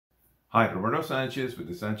Hi, Roberto Sanchez with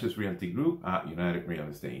the Sanchez Realty Group at United Real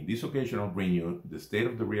Estate. In this occasion, I'll bring you the state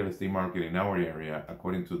of the real estate market in our area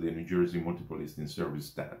according to the New Jersey Multiple Listing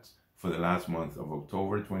Service stats for the last month of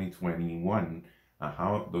October 2021 and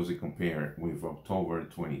how does it compare with October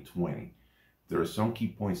 2020. There are some key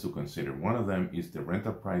points to consider. One of them is the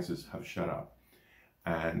rental prices have shot up,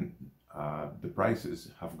 and the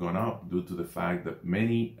prices have gone up due to the fact that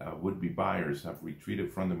many would-be buyers have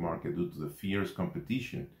retreated from the market due to the fierce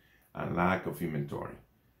competition and lack of inventory.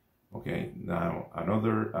 Okay, now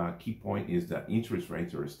another key point is that interest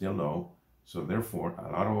rates are still low, so therefore a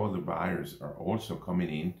lot of other buyers are also coming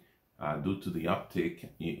in due to the uptick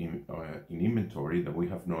in inventory that we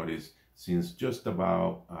have noticed since just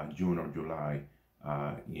about June or July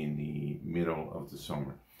in the middle of the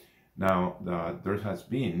summer. Now there has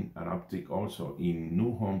been an uptick also in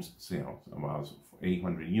new homes sales, about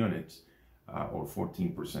 800 units or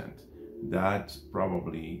 14%. That's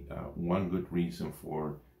probably one good reason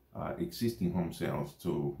for existing home sales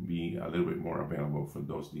to be a little bit more available for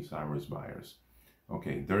those desirous buyers.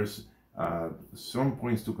 Okay, there's some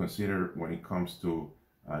points to consider when it comes to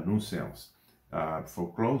new sales.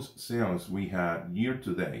 For closed sales, we had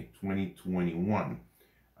year-to-date 2021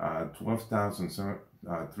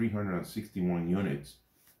 12,361 units.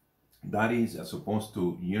 That is as opposed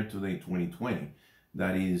to year-to-date 2020,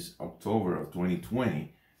 that is October of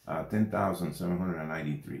 2020,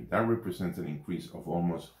 10,793. That represents an increase of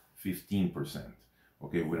almost 15%.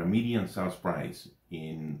 Okay, with a median sales price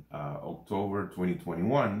in October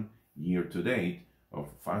 2021 year to date of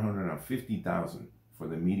 550,000 for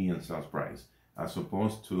the median sales price, as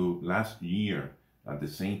opposed to last year at the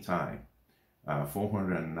same time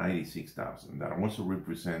 496,000. That also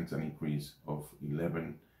represents an increase of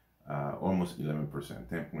almost 11%,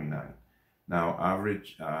 10.9. Now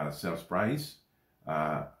average sales price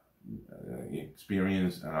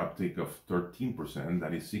experienced an uptick of 13%,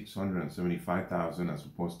 that is 675,000 as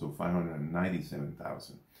opposed to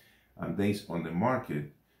 597,000. And days on the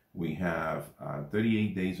market, we have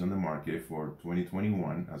 38 days on the market for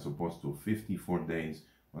 2021 as opposed to 54 days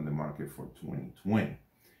on the market for 2020.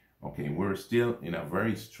 Okay, we're still in a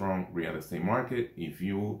very strong real estate market. If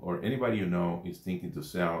you or anybody you know is thinking to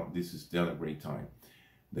sell, this is still a great time.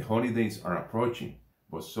 The holidays are approaching,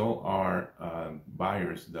 but so are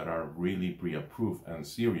buyers that are really pre-approved and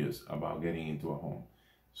serious about getting into a home.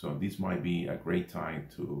 So this might be a great time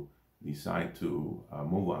to decide to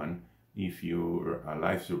move on if your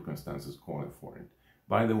life circumstances call for it.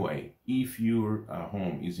 By the way, if your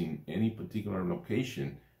home is in any particular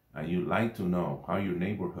location and you'd like to know how your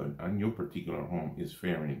neighborhood and your particular home is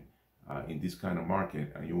faring in this kind of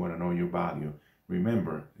market, and you want to know your value,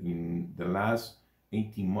 remember, in the last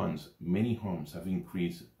 18 months, many homes have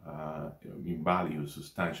increased in value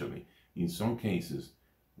substantially. In some cases,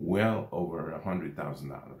 well over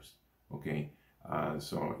 $100,000. Okay,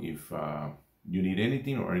 so if you need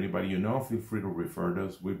anything or anybody you know, feel free to refer to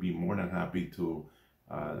us. We'd be more than happy to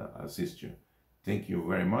assist you. Thank you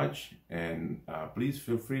very much, and please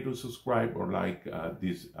feel free to subscribe or like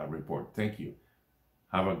this report. Thank you.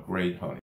 Have a great holiday.